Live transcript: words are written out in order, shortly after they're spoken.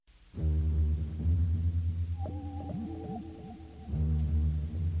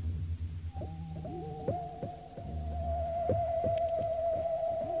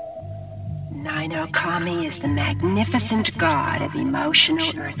Nino Kami is the magnificent god of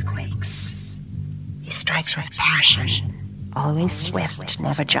emotional earthquakes. He strikes with passion, always swift,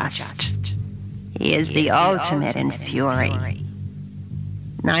 never just. He is the ultimate in fury.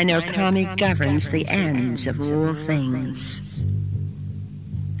 Nino Kami governs the ends of all things.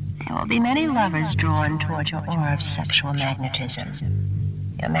 There will be many lovers drawn toward your aura of sexual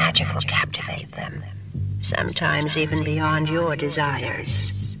magnetism. Your magic will captivate them, sometimes even beyond your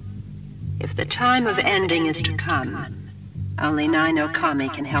desires. If the time of ending is to come, only Nino Kami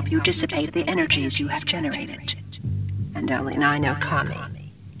can help you dissipate the energies you have generated. And only Nino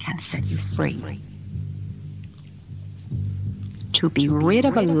Kami can set you free. To be rid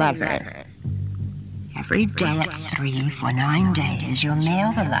of a lover, every day at 3 for 9 days, you'll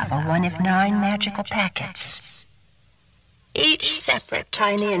mail the lover one of 9 magical packets. Each separate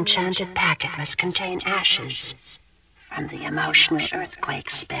tiny enchanted packet must contain ashes from the emotional earthquake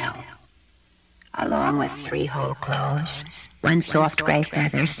spell, along with 3 whole cloves, 1 soft gray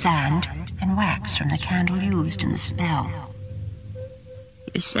feather, sand, and wax from the candle used in the spell.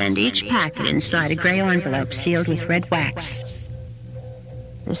 You send each packet inside a gray envelope sealed with red wax.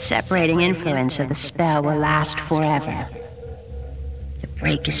 The separating influence of the spell will last forever. The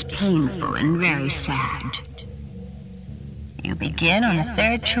break is painful and very sad. You begin on the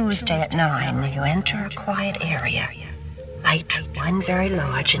 3rd Tuesday at 9. You enter a quiet area. Light 1 very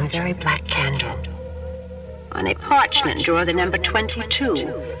large and very black candle. On a parchment, draw the number 22,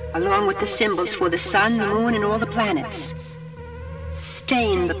 along with the symbols for the sun, the moon, and all the planets.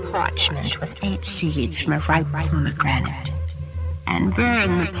 Stain the parchment with 8 seeds from a ripe pomegranate, and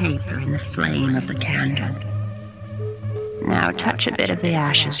burn the paper in the flame of the candle. Now touch a bit of the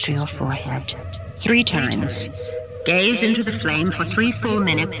ashes to your forehead 3 times. Gaze into the flame for 3 full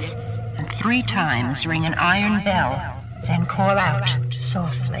minutes, and 3 times ring an iron bell, then call out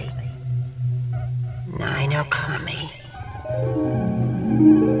softly, Nino Kami.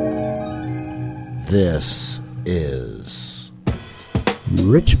 This is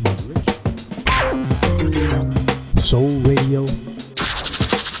Richmond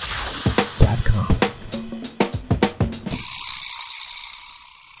SoulRadio.com.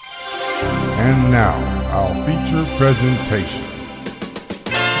 And now, our feature presentation.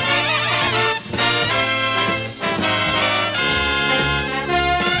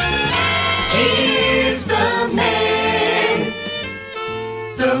 Here's the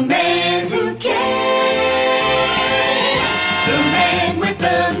man who can, the man with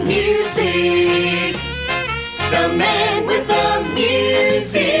the music, the man with the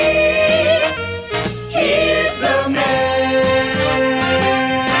music. Here's the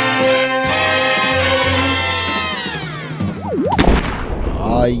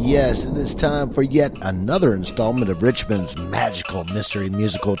yes, it is time for yet another installment of Richmond's magical mystery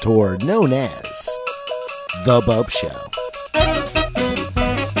musical tour known as The Bopst Show.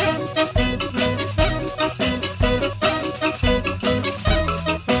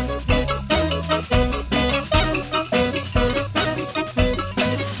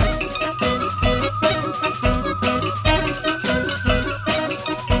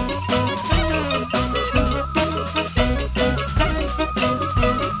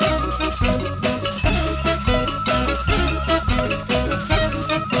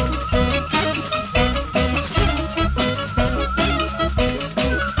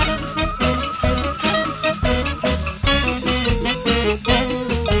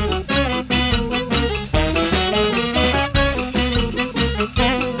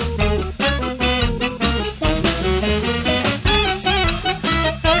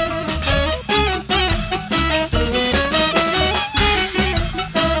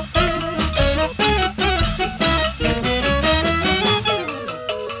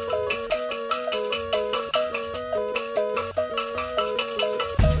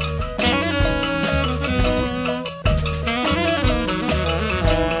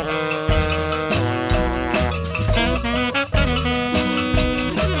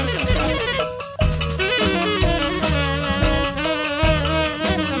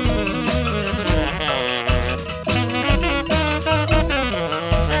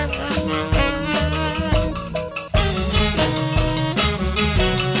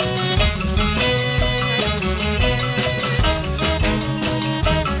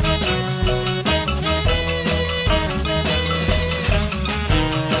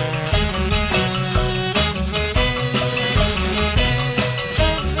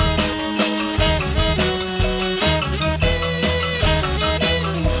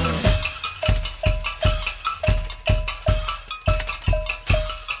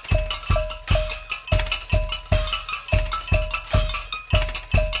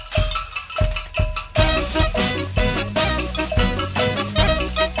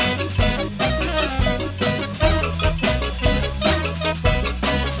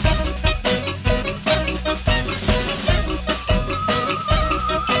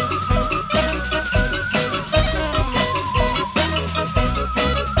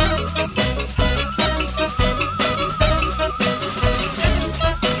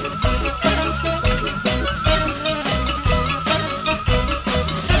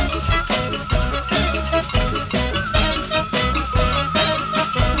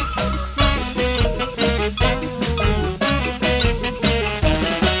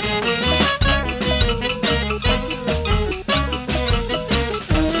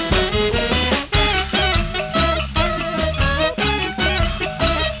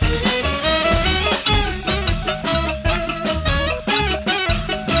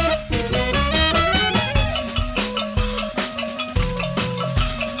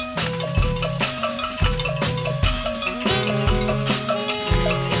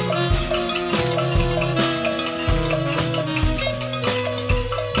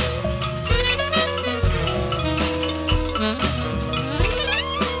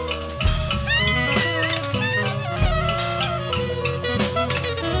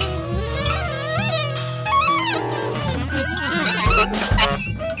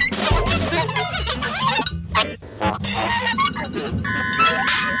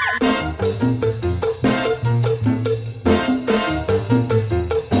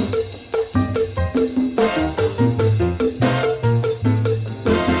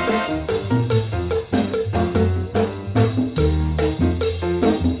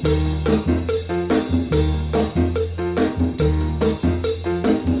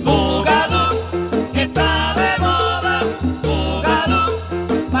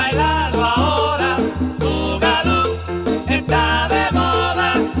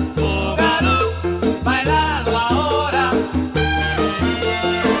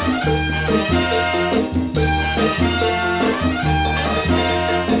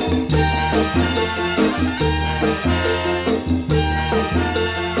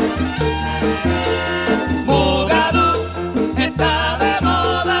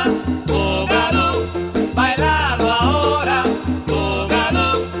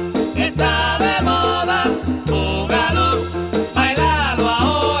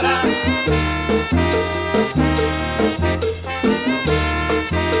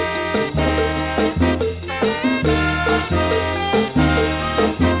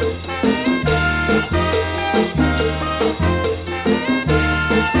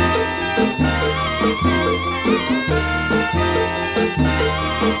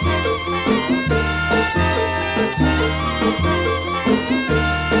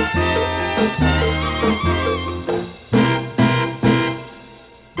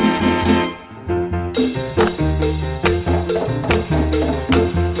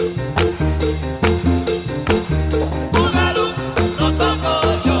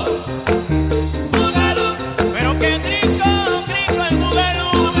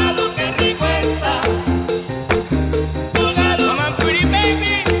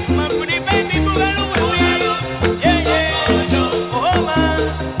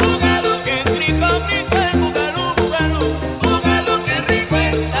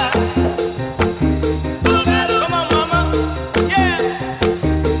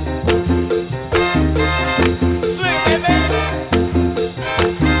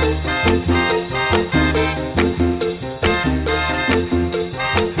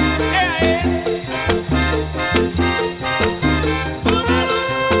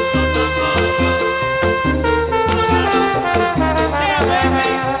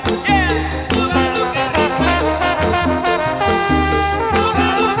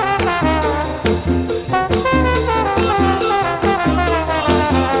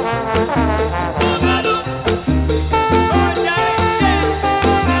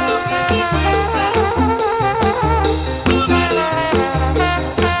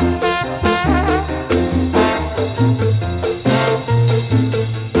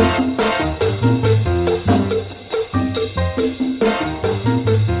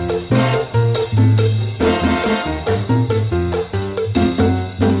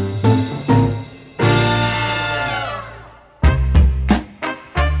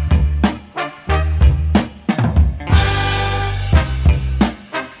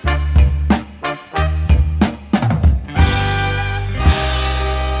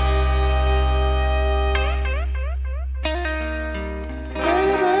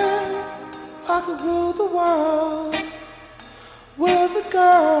 I could rule the world with a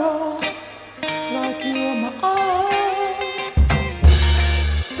girl like you on my arm.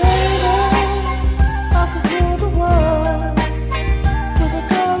 Baby, I could rule the world with a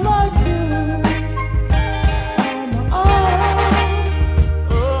girl like you on my arm.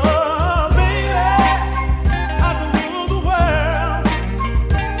 Oh, baby, I could rule the world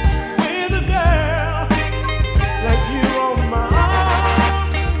with a girl like you on my arm.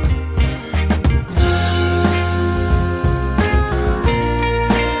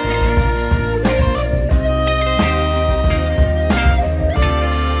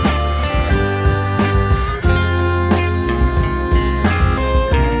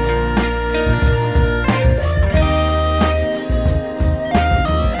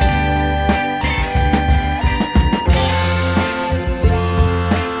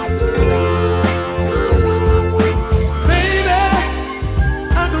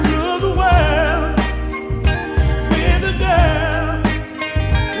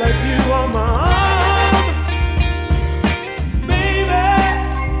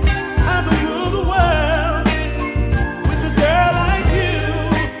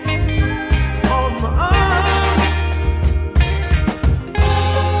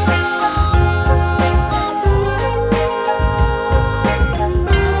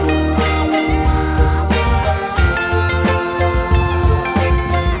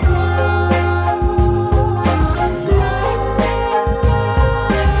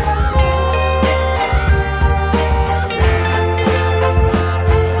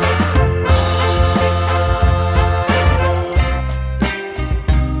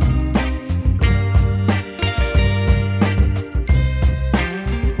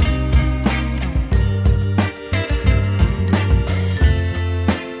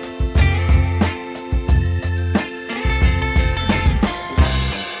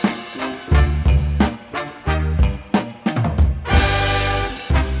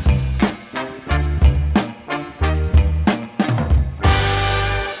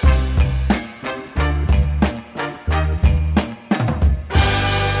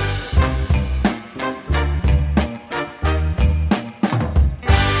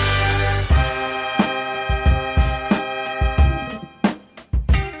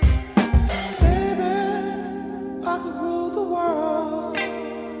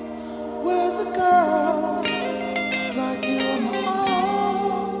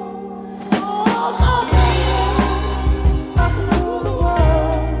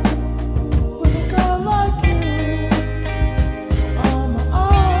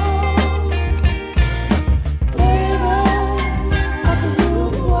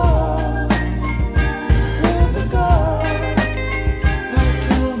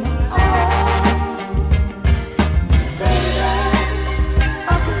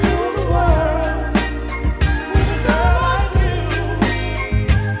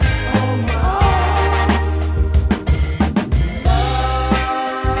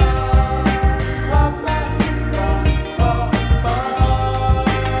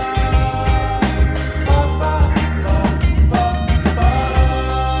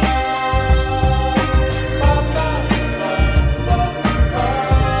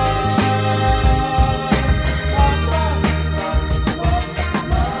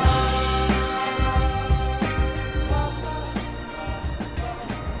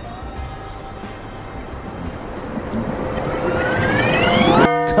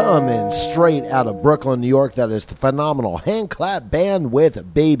 Coming straight out of Brooklyn, New York, that is the phenomenal Hand Clap Band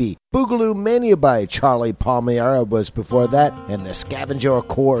with Baby. Boogaloo Mania by Charlie Palmieri was before that, and the Scavenger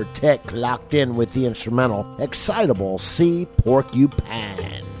Quartet clocked in with the instrumental Excitable Sea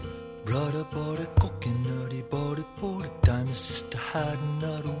Porcupine. Brother bought a coconut, he bought it for the time. His sister had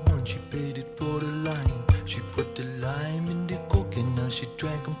another one, she paid it for the lime. She put the lime in the coconut, she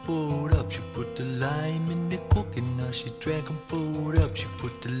drank and poured up. She put the lime in the coconut, she drank and poured up. She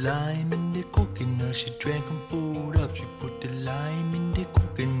put the lime in the coconut, she drank and poured up. She put the lime in the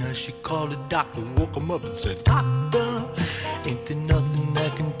coconut, she called the doctor, woke him up and said, Doctor, ain't there nothing I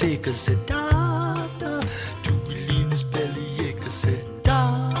can take? I said, Doctor, to relieve his bellyache. I said,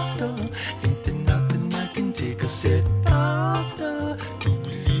 Doctor, ain't there nothing I can take? I said, Doctor, to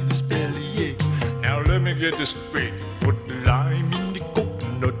relieve his bellyache. Now let me get this straight. Put the lime in the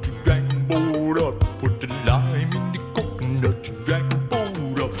coconut, you drank and poured up. Put the lime in the coconut, you drank and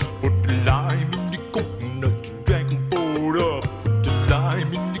poured up. Put the lime in the coconut, you drank and poured up. Put the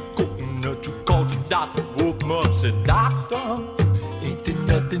lime in the coconut, you called the doctor, woke him up, said, Doctor, ain't there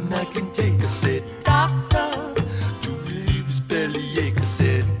nothing I can take? I said, Doctor, to relieve his bellyache. I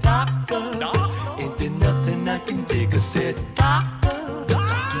said, Doctor, ain't there nothing I can take? I said, Doctor,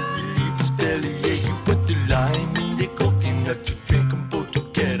 to relieve his bellyache.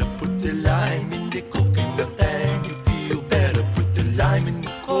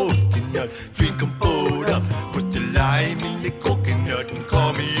 coconut and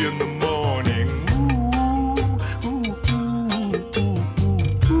call me in the morning.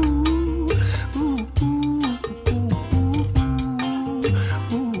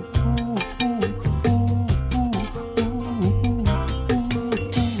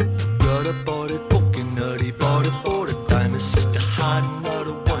 Brother bought a coconut, he bought it for the time. His sister had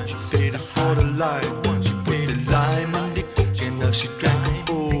another one, she paid it for the lime. She put the lime in the coconut, she drank and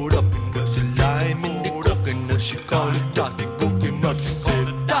poured up. And put the lime in the coconut, she called it Dr. Coconut. She said,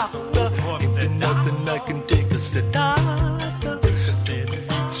 doctor, if there's nothing I can take, I said, doctor.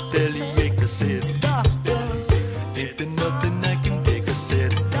 It's bellyache, I said, doctor. If there's nothing I can take, I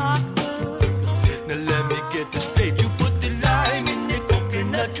said, doctor. Now let me get this straight, you put the lime in the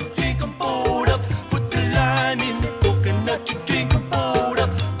coconut, you drink and pour it up. Put the lime in the coconut, you drink and pour it up.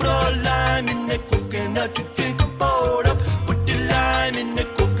 Put a lime in the coconut, you drink and pour it up. Put the lime in the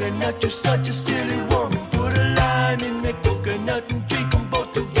coconut, you're such a silly woman. Put a lime in the coconut and drink them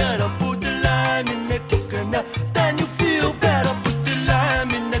both together. Put the lime in the coconut, then you feel better. Put the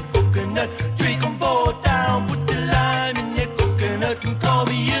lime in the coconut, drink them both down. Put the lime in the coconut and call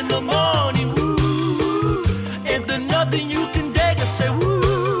me in the morning. Woo, ain't there nothing you can take? I say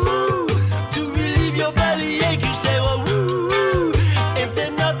woo, to relieve your belly ache. You say well woo, ain't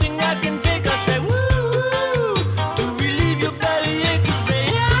there nothing I can take? I say woo, to relieve your belly ache. You say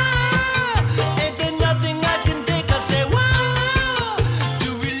yeah, ain't there nothing I can take? I say wow, to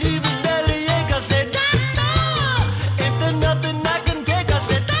relieve his belly ache. I say doctor, ain't there nothing I can take? I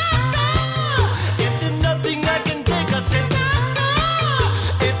say doctor, ain't there nothing I can take? I say doctor,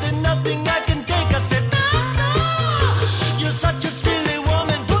 ain't there nothing I can take? I say doctor, you're such a silly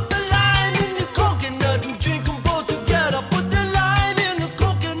woman. Put the lime in the coconut and drink them both together. Put the lime in the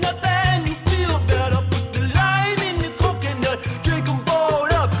coconut, then you feel better. Put the lime in the coconut, drink them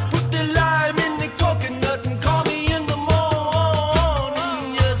both up. Put the lime in the coconut and call me in the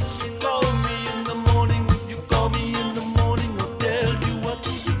morning. Yes, you call me in the morning. If you call me in the morning, I'll tell you what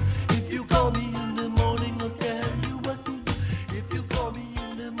to do. If you call me in the morning, I'll tell you what to do. If you call me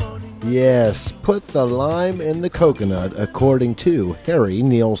in the morning. Yes, put the lime in the coconut, according to Harry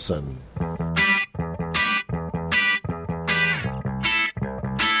Nielsen.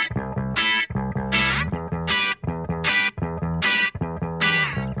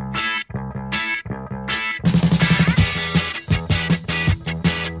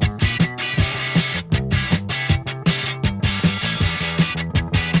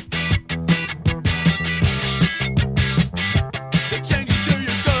 The change you do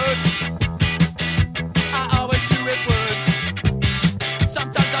you good. I always knew it would.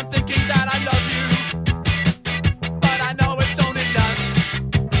 Sometimes I'm thinking that I love you, but I know it's only lust.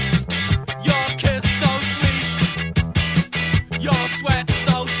 Your kiss so sweet, your sweat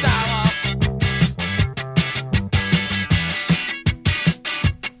so sour.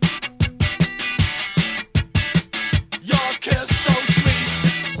 Your kiss so sweet,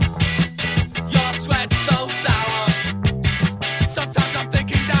 your sweat so sour. Sometimes I'm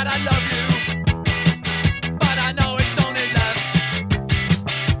thinking that I love you, but I know it's only lust.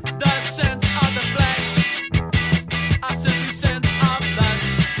 The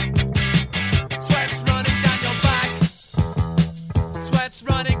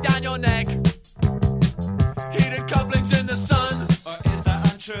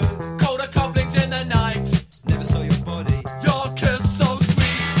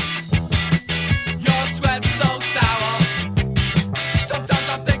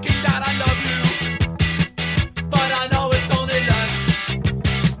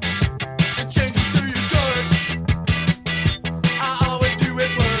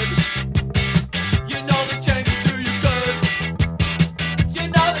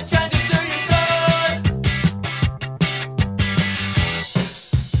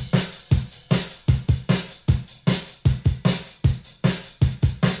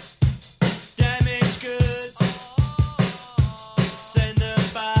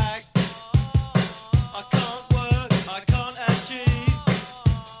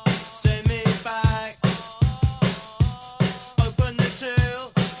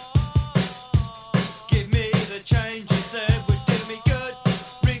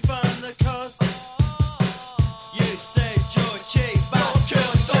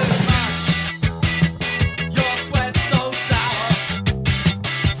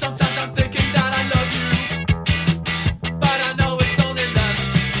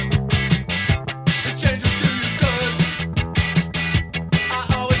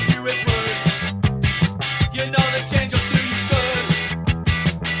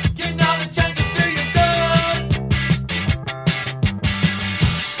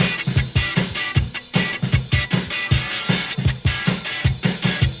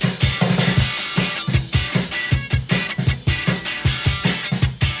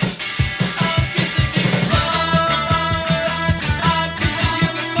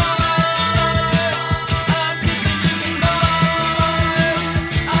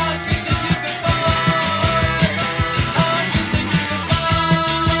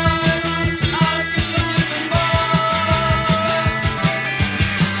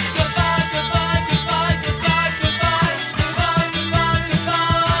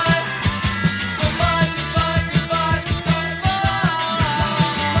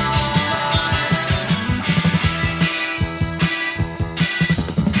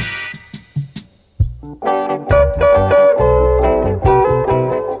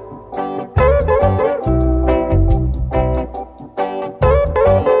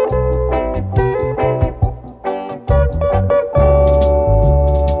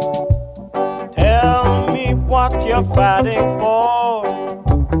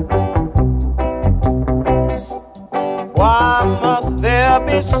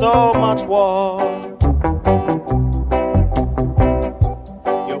be so much war.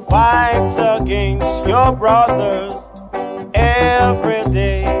 You fight against your brothers every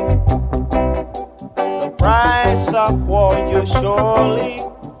day. The price of war you surely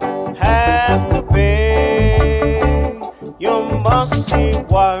have to pay. You must see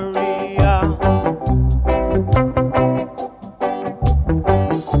warrior.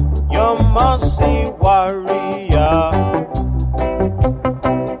 You must see warrior.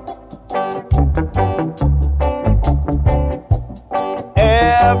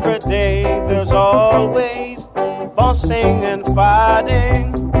 Every day there's always fussing and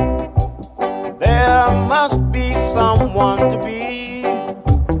fighting. There must be someone to be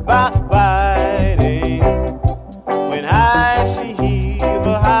backbiting. When I see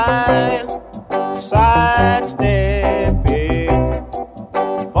evil high, sidestep it.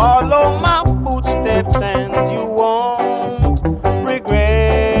 Follow my footsteps and you won't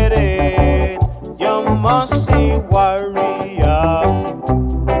regret it. You must see warrior.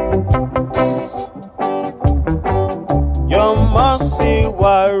 You must see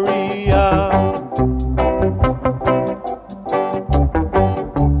warrior.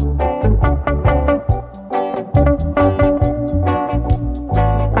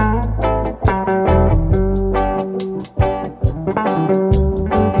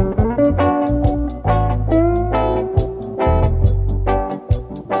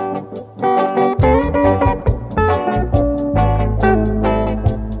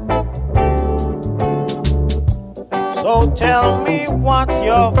 So tell me what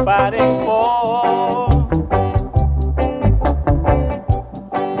you're fighting for.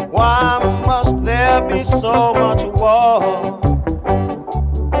 Why must there be so much war?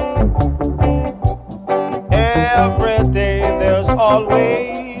 Every day there's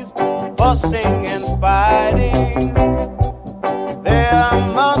always fussing and fighting. There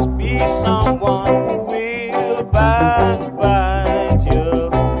must be someone who will backbite you.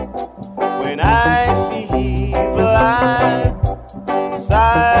 When I see evil, I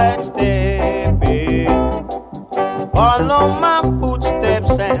sidestep it. Follow my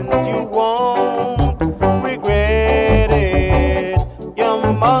footsteps and you won't regret it. You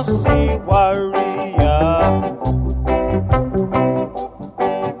must see warrior.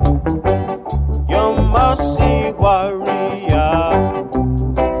 You must see warrior.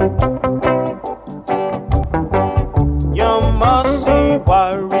 You must see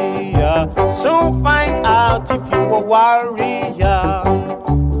warrior. Soon find out if you a warrior.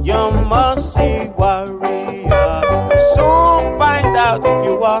 You must see warrior. Soon find out if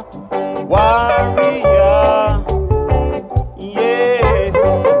you are warrior. Yeah,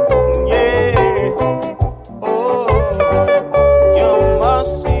 yeah. Oh, you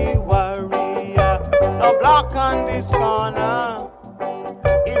must see warrior. No block on this corner.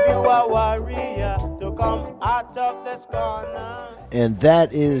 If you are warrior, to come out of this corner. And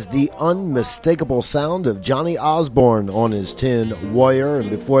that is the unmistakable sound of Johnny Osborne on his tune Warrior. And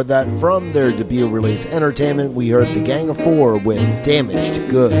before that, from their debut release Entertainment, we heard the Gang of Four with Damaged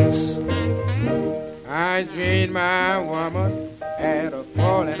Goods. I dreamed my woman had a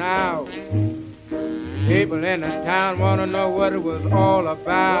falling out. People in the town want to know what it was all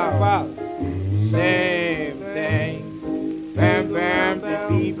about. Same thing. Bam, bam, the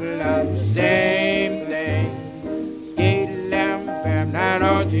people are the same thing. Now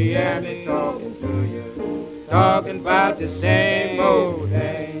don't you hear me talking to you, talking about the same old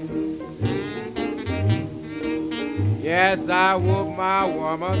thing. Yes, I woke my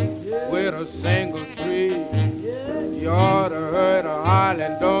woman with a single tree. You ought to heard her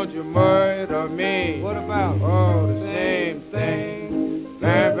hollering, don't you murder me. What about? Oh, the same thing.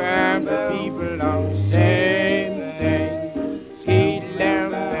 Bam, bam, the people are the same thing. Skeet,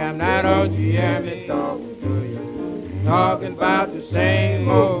 lamb, bam, now don't you hear me talking to you, talking about the same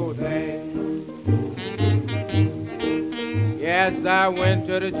old thing. Yes, I went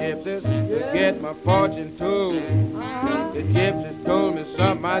to the gypsies to get my fortune too. The gypsies told me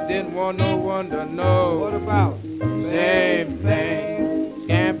something I didn't want no one to know. What about? Same thing.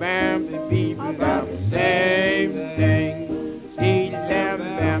 Scam bam, the people about the same thing. Skeet lamb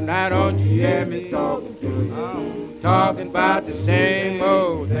bam, now don't you hear me talking to you, talking about the same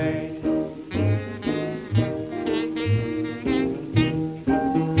old thing.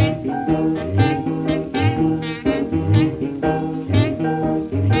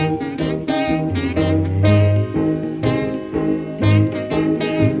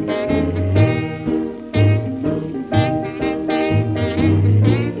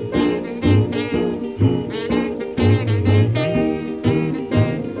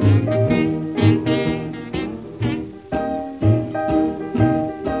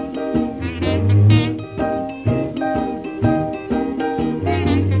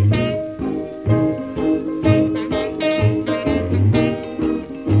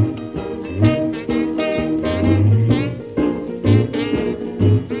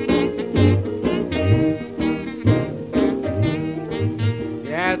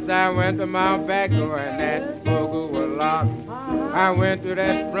 to my back door and that booger was locked. I went to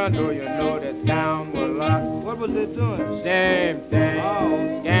that front door, you know that down was locked. What was they doing? Same thing.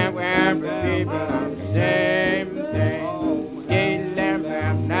 Oh. Can't wear the people. Same thing. Skate lamb,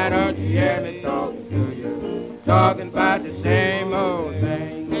 lamb. Now don't you hear me talking to you? Talking about the same old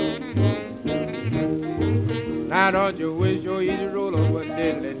thing. Now don't you wish your easy roller was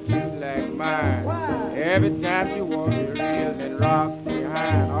diddling too like mine? Every time you walk, you reel and rock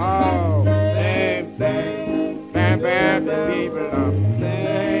behind. Oh, same thing. Bam, bam, the people are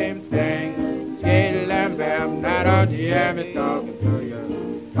same thing. Skate lamb, bam. Now don't you hear me talking to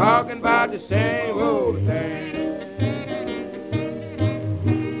you? Talking about the same old thing.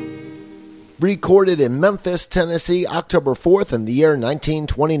 Recorded in Memphis, Tennessee, October 4th in the year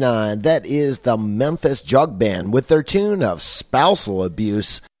 1929. That is the Memphis Jug Band with their tune of spousal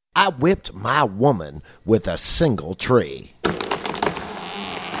abuse, I Whipped My Woman with a Single Tree.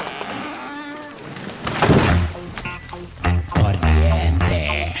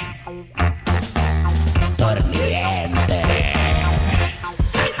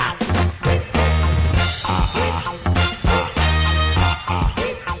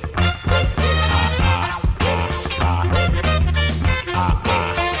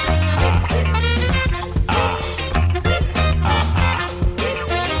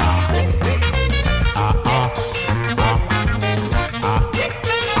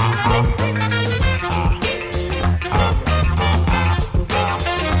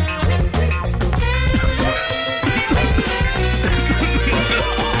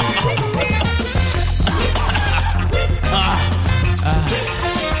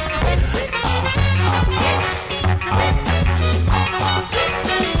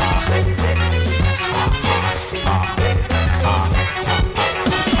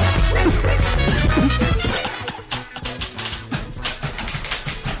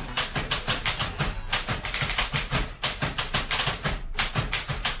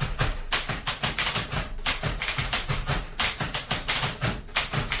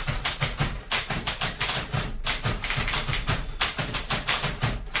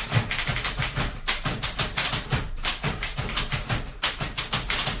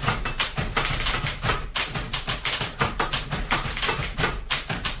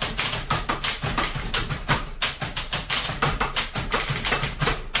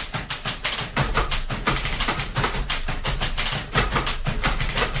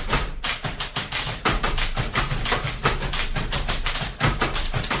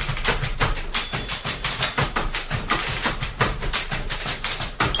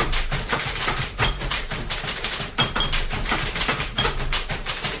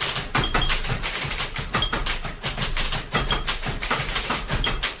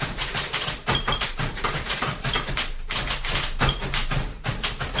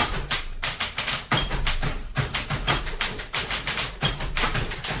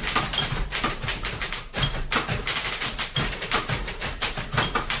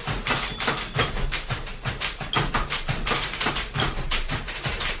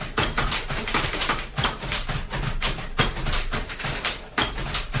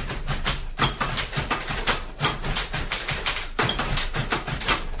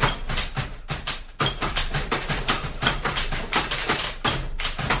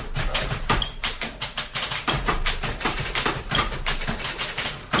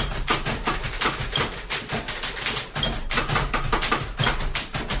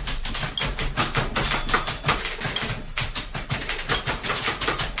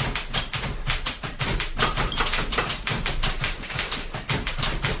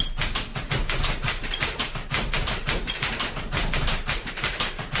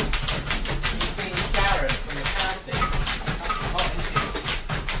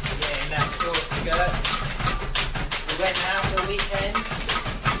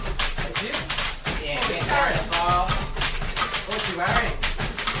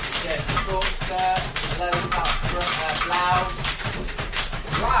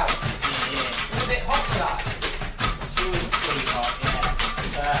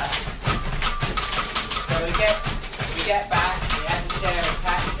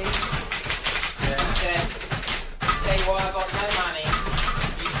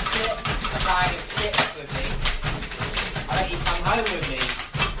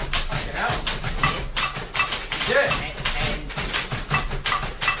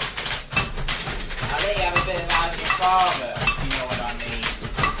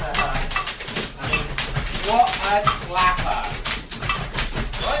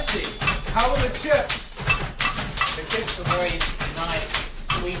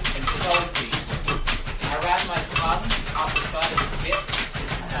 I ran my tongue up the side of the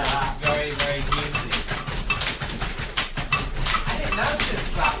chip.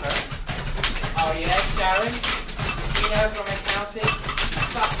 Sharon. You know from accounting?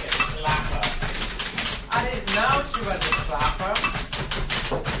 Such a slapper. I didn't know she was a slapper.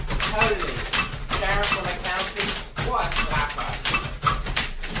 Totally. Sharon from accounting? What a slapper.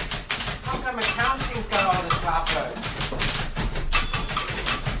 How come accounting's got all the slappers?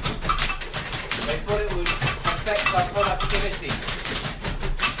 They thought it would affect our productivity.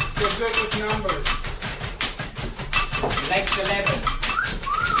 You're good with numbers. Makes 11.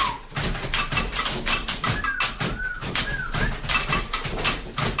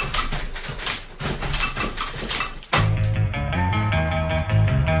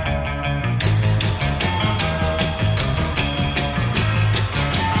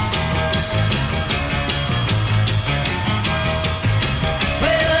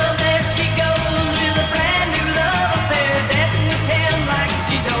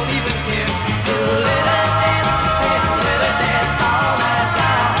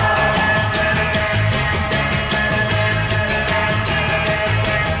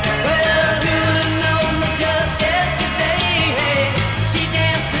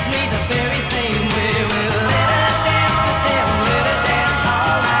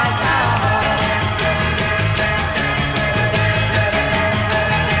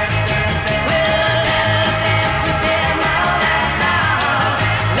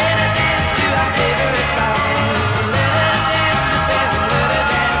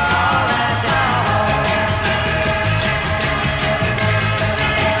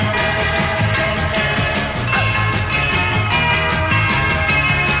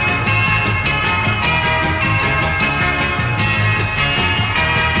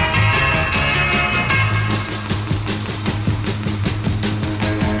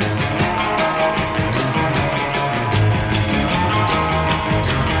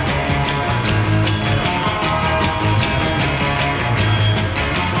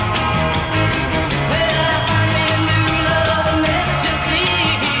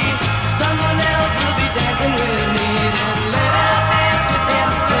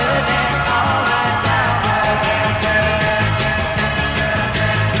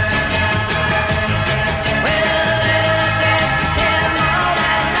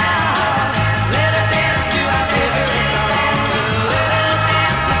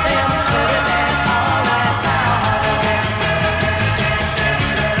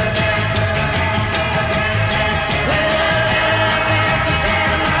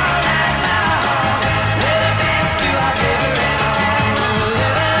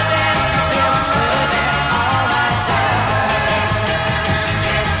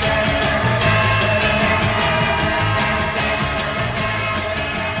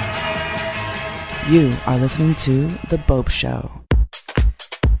 You are listening to The Bopst Show.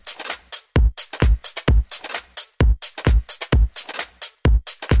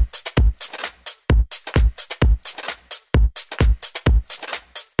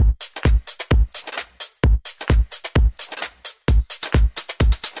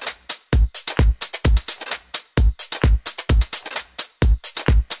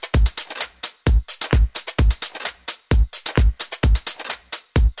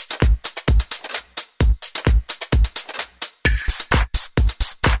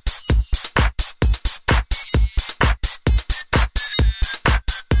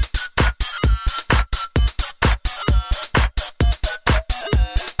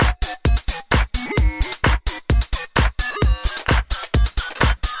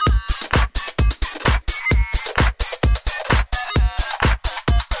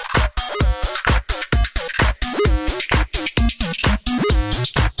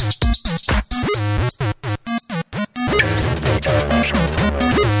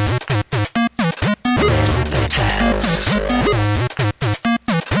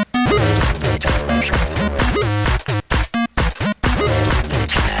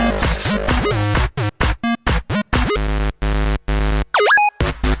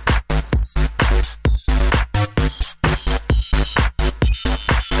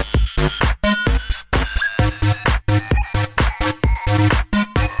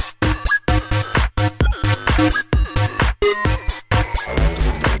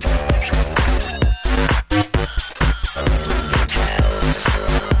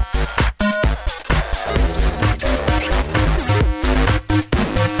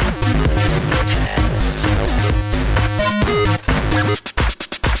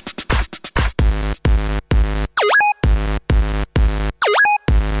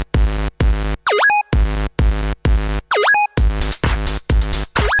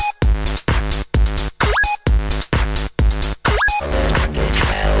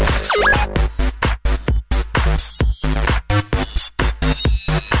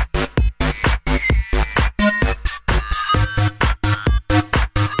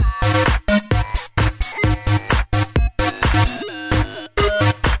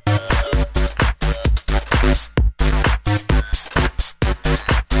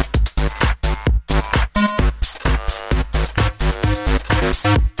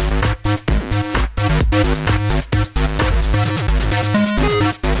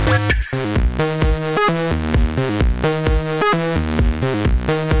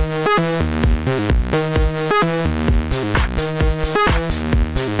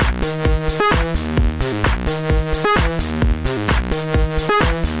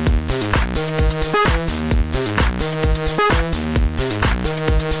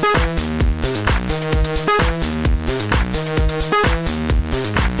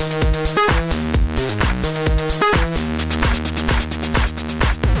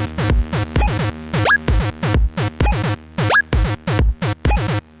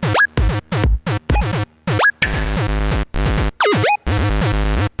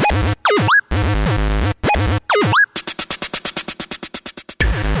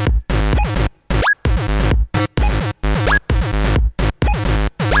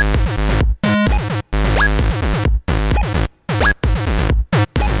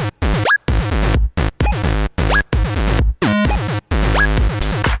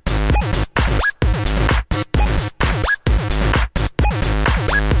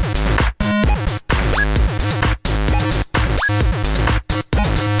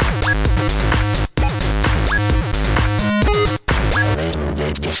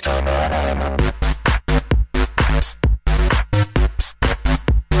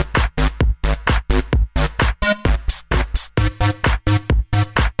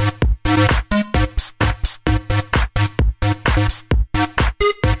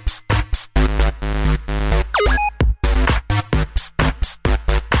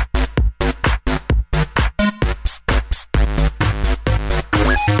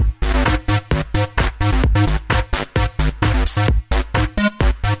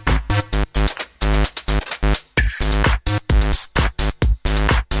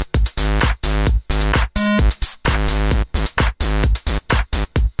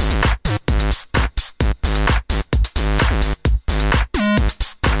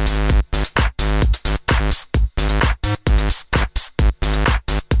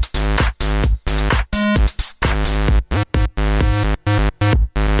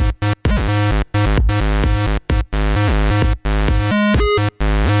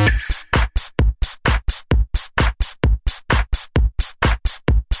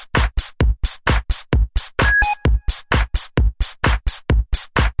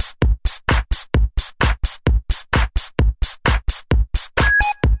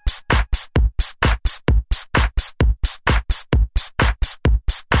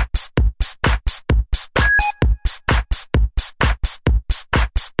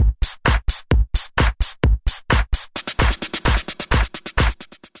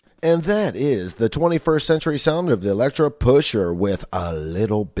 And that is the 21st Century Sound of the Electra Pusher with A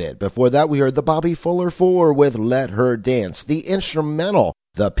Little Bit. Before that, we heard the Bobby Fuller 4 with Let Her Dance. The instrumental,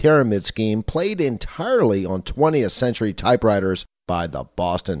 The Pyramid Scheme, played entirely on 20th century typewriters by the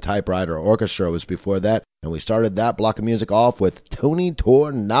Boston Typewriter Orchestra was before that. And we started that block of music off with Tony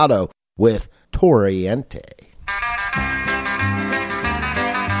Tornado with Toriente.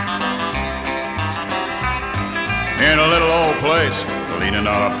 In a little old place, leaning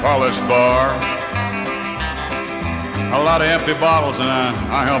on a polished bar, a lot of empty bottles, and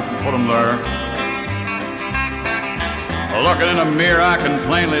I helped put them there. Looking in a mirror, I can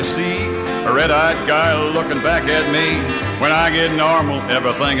plainly see a red-eyed guy looking back at me. When I get normal,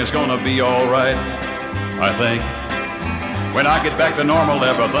 everything is gonna be alright, I think. When I get back to normal,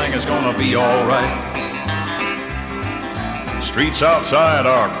 everything is gonna be alright. Streets outside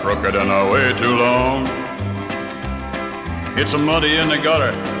are crooked and are way too long. It's a muddy in the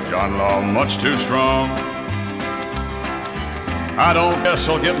gutter, John Law much too strong. I don't guess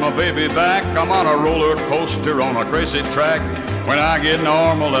I'll get my baby back. I'm on a roller coaster on a crazy track. When I get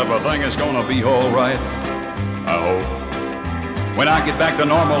normal, everything is gonna be alright, I hope. When I get back to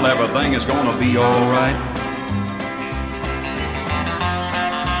normal, everything is gonna be alright.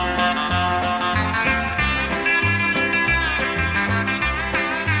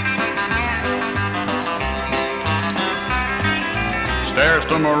 Stairs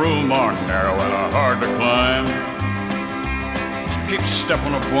to my room are narrow and hard to climb. Keep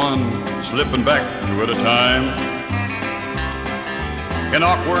stepping up one, slipping back two at a time. An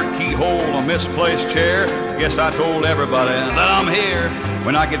awkward keyhole, a misplaced chair. Guess I told everybody that I'm here.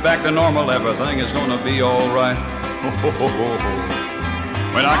 When I get back to normal, everything is gonna be alright.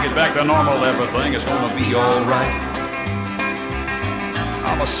 When I get back to normal, everything is gonna be alright.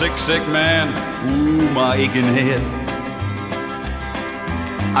 I'm a sick, sick man. Ooh, my aching head.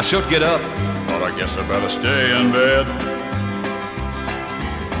 I should get up, but I guess I better stay in bed.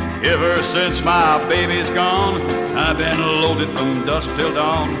 Ever since my baby's gone, I've been loaded from dusk till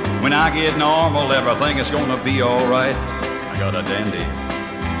dawn. When I get normal, everything is gonna be alright. I got a dandy.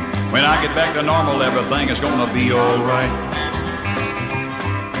 When I get back to normal, everything is gonna be alright.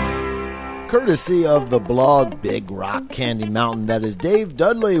 Courtesy of the blog Big Rock Candy Mountain, that is Dave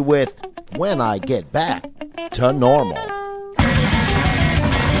Dudley with When I Get Back to Normal.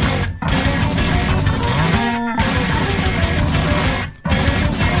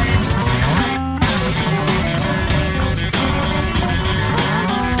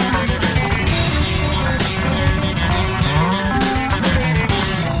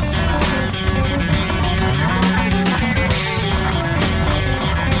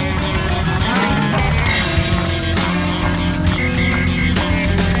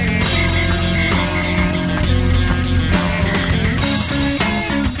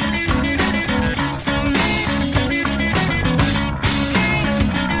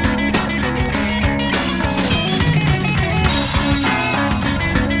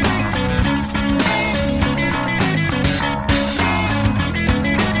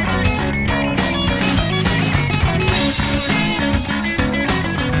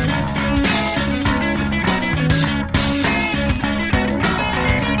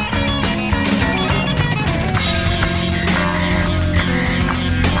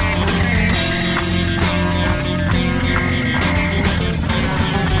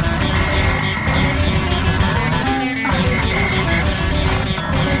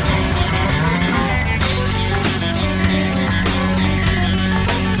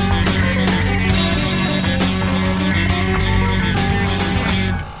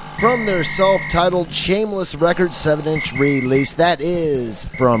 From their self-titled Shameless Records 7-inch release, that is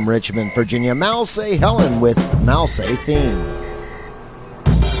from Richmond, Virginia, Mousey Helen with Mousey Theme.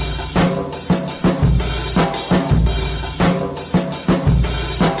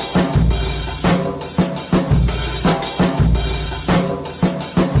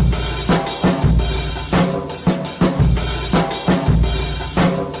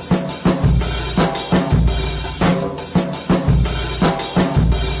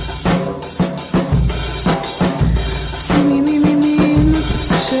 See me in the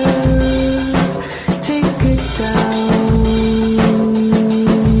picture, take it down.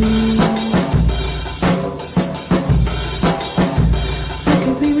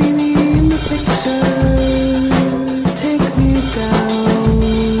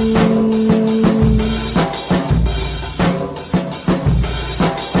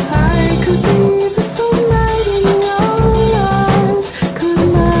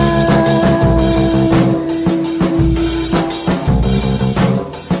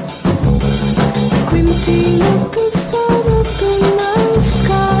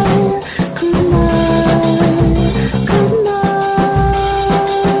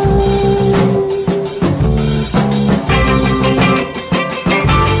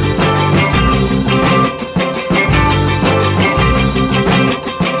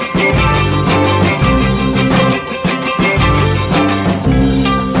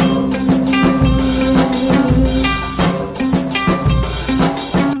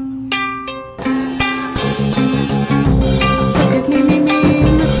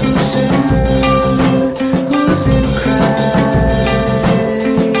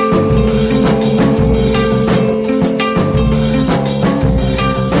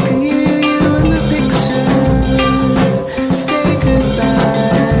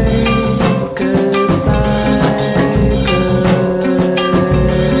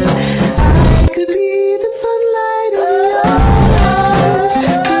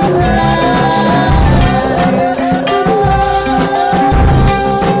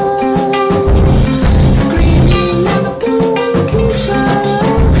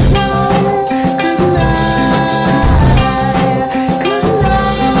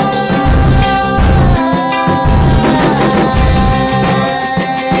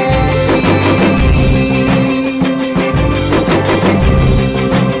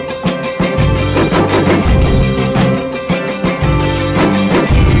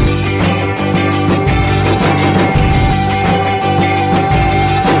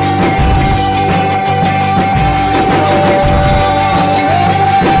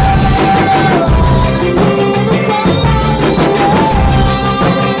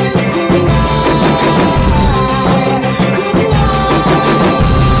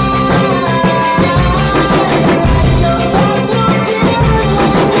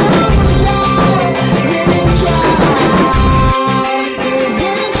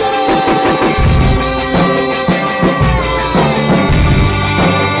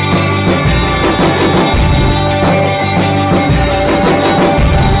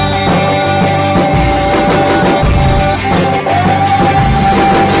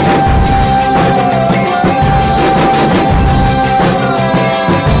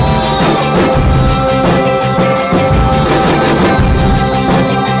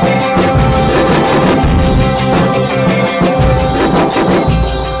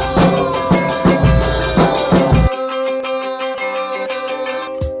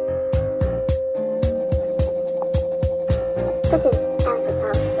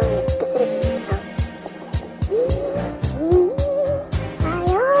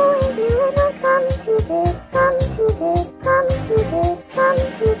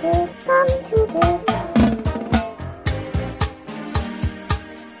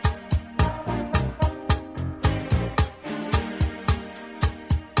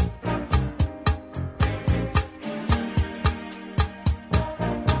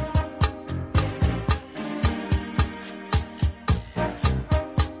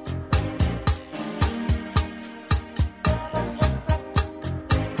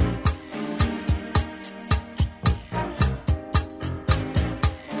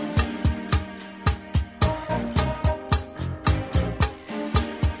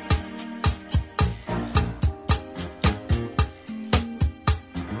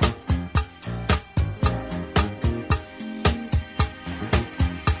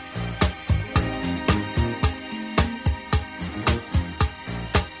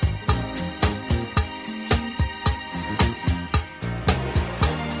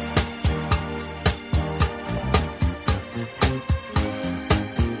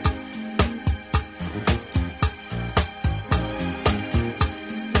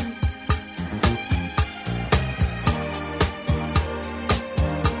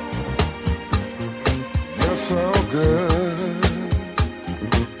 good.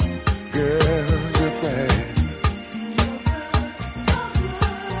 Girl, you're bad.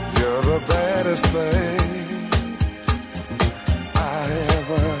 You're the baddest thing I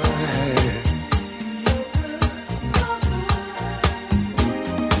ever had.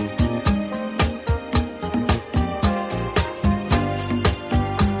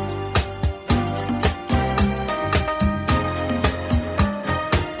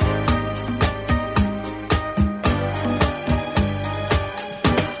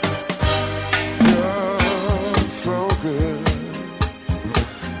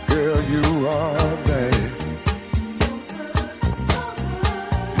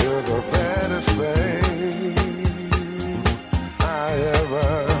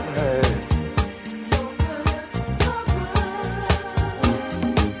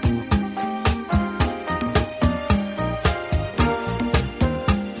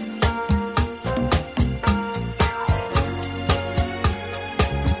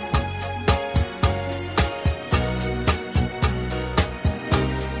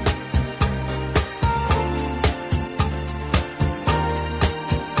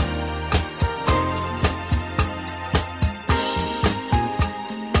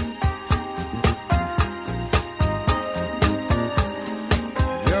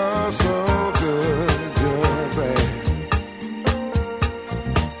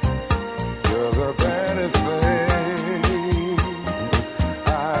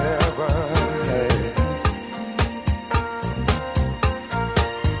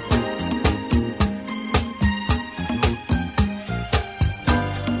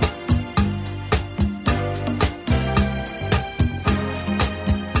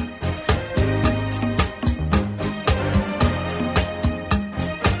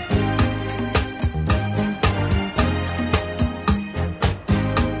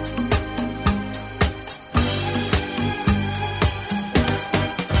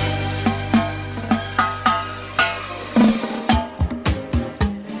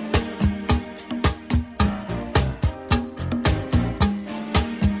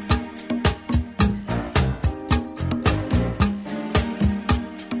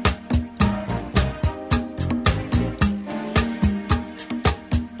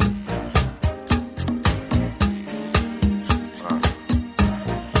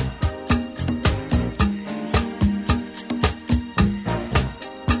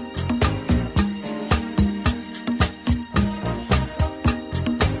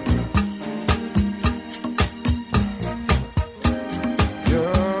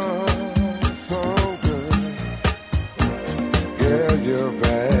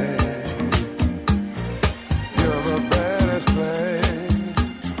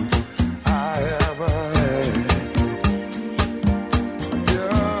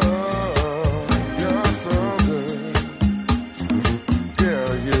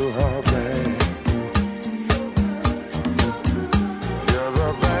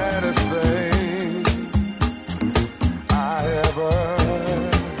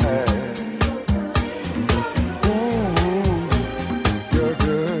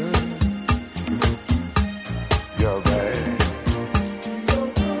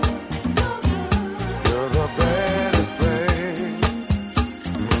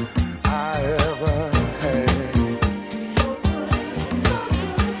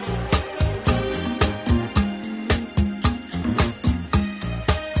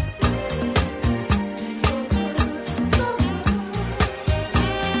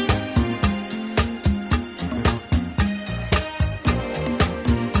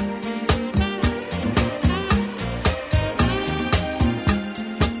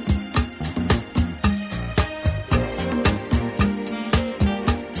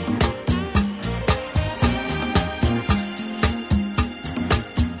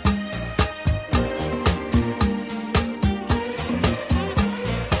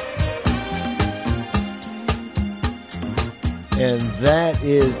 And that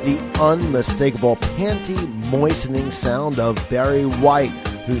is the unmistakable panty-moistening sound of Barry White,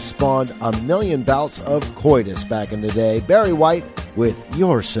 who spawned a million bouts of coitus back in the day. Barry White with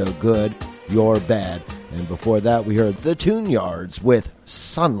You're So Good, You're Bad. And before that, we heard the Tune Yards with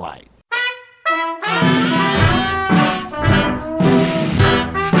Sunlight.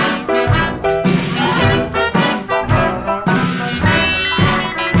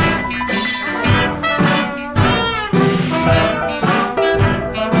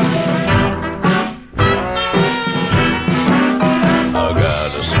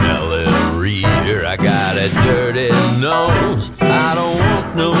 I don't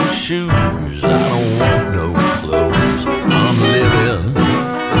want no shoes, I don't want no clothes. I'm living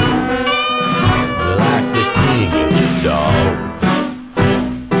like the king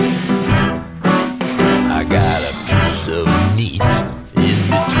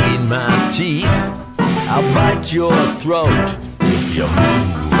I'll bite your throat if you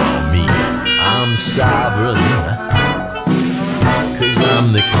move on me. I'm sovereign, 'cause I'm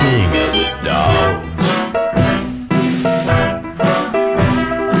the king of the dogs.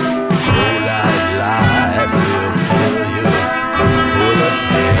 Whole life will kill you full of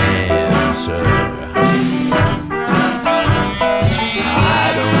cancer. I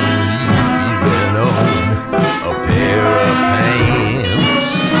don't even own a pair of pants.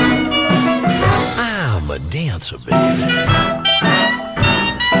 I'm a dancer, baby.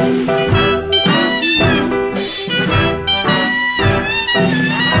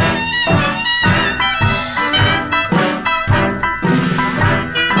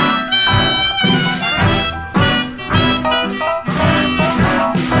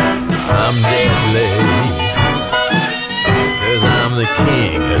 I'm deadly, 'cause I'm the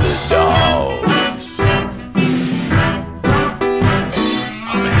king of the dogs.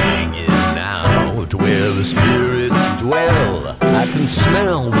 I'm hanging out where the spirits dwell. I can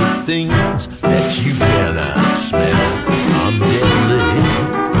smell the things that you cannot smell. I'm deadly,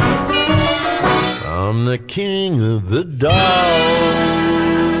 I'm the king of the dogs.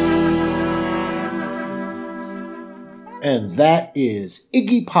 And that is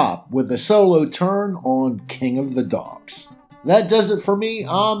Iggy Pop with a solo turn on King of the Dogs. That does it for me.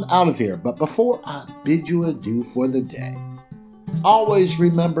 I'm out of here. But before I bid you adieu for the day, always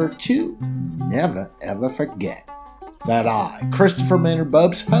remember to never ever forget that I, Christopher Maynard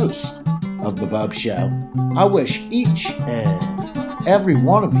Bopst, host of The Bopst Show, I wish each and every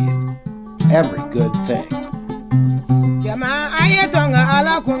one of you every good thing.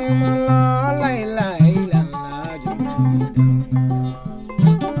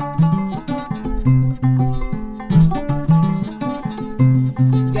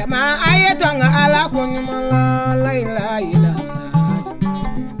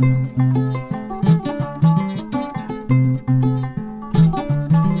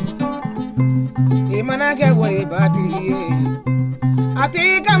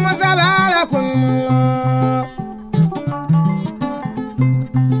 Atika masabara kunmulo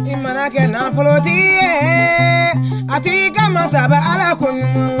Imanake na polotie Atika masabara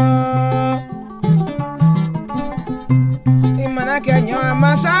kunmulo Imanake nyo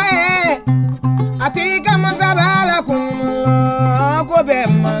masae Atika masabara kunmulo Kobe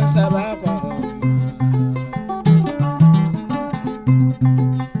masabako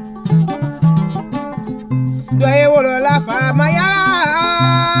Doye wolo la fama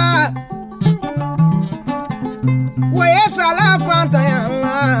yala Woye sala fanta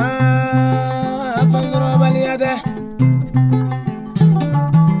yala Fanzuro baliyade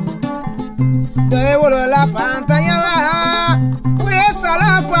Doye wolo la fanta yala Woye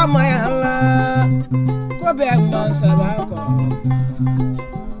sala fama yala Kobe mansabako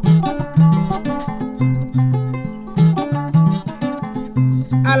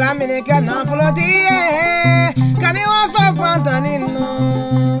Alamine ka na flotie Kani waso fantanino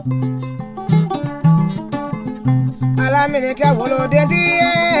Alamine ka wolo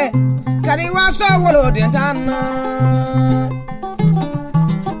dentie Kani waso wolo dentana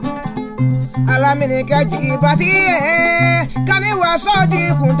Alamine ka jigi batie Kani waso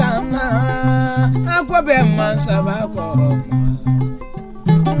jigi kuntana Akwabe mansabako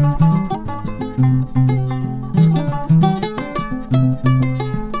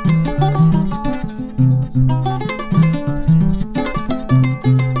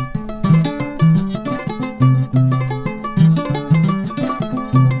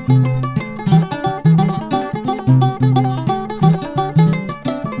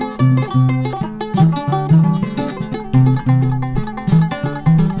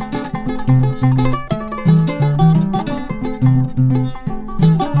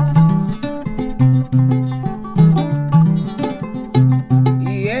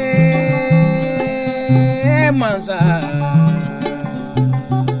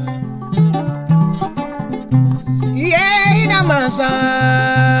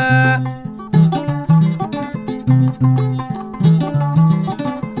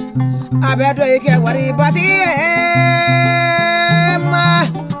Abedo ike wari bati ma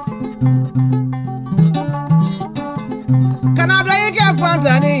Kanado ike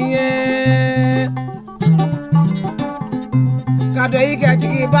fantani Kado ike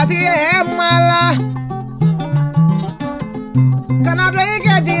jigi bati mala Kanado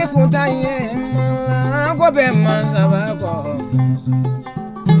ike jigi kuntaye mala Gobe mansabako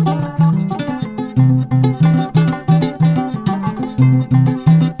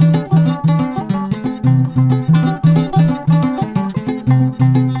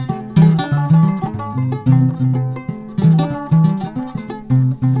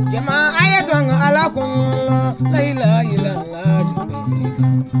kunyala laila ilala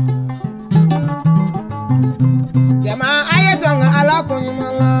jama ayatanga ala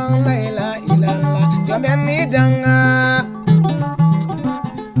kunyala laila ilala jamani danga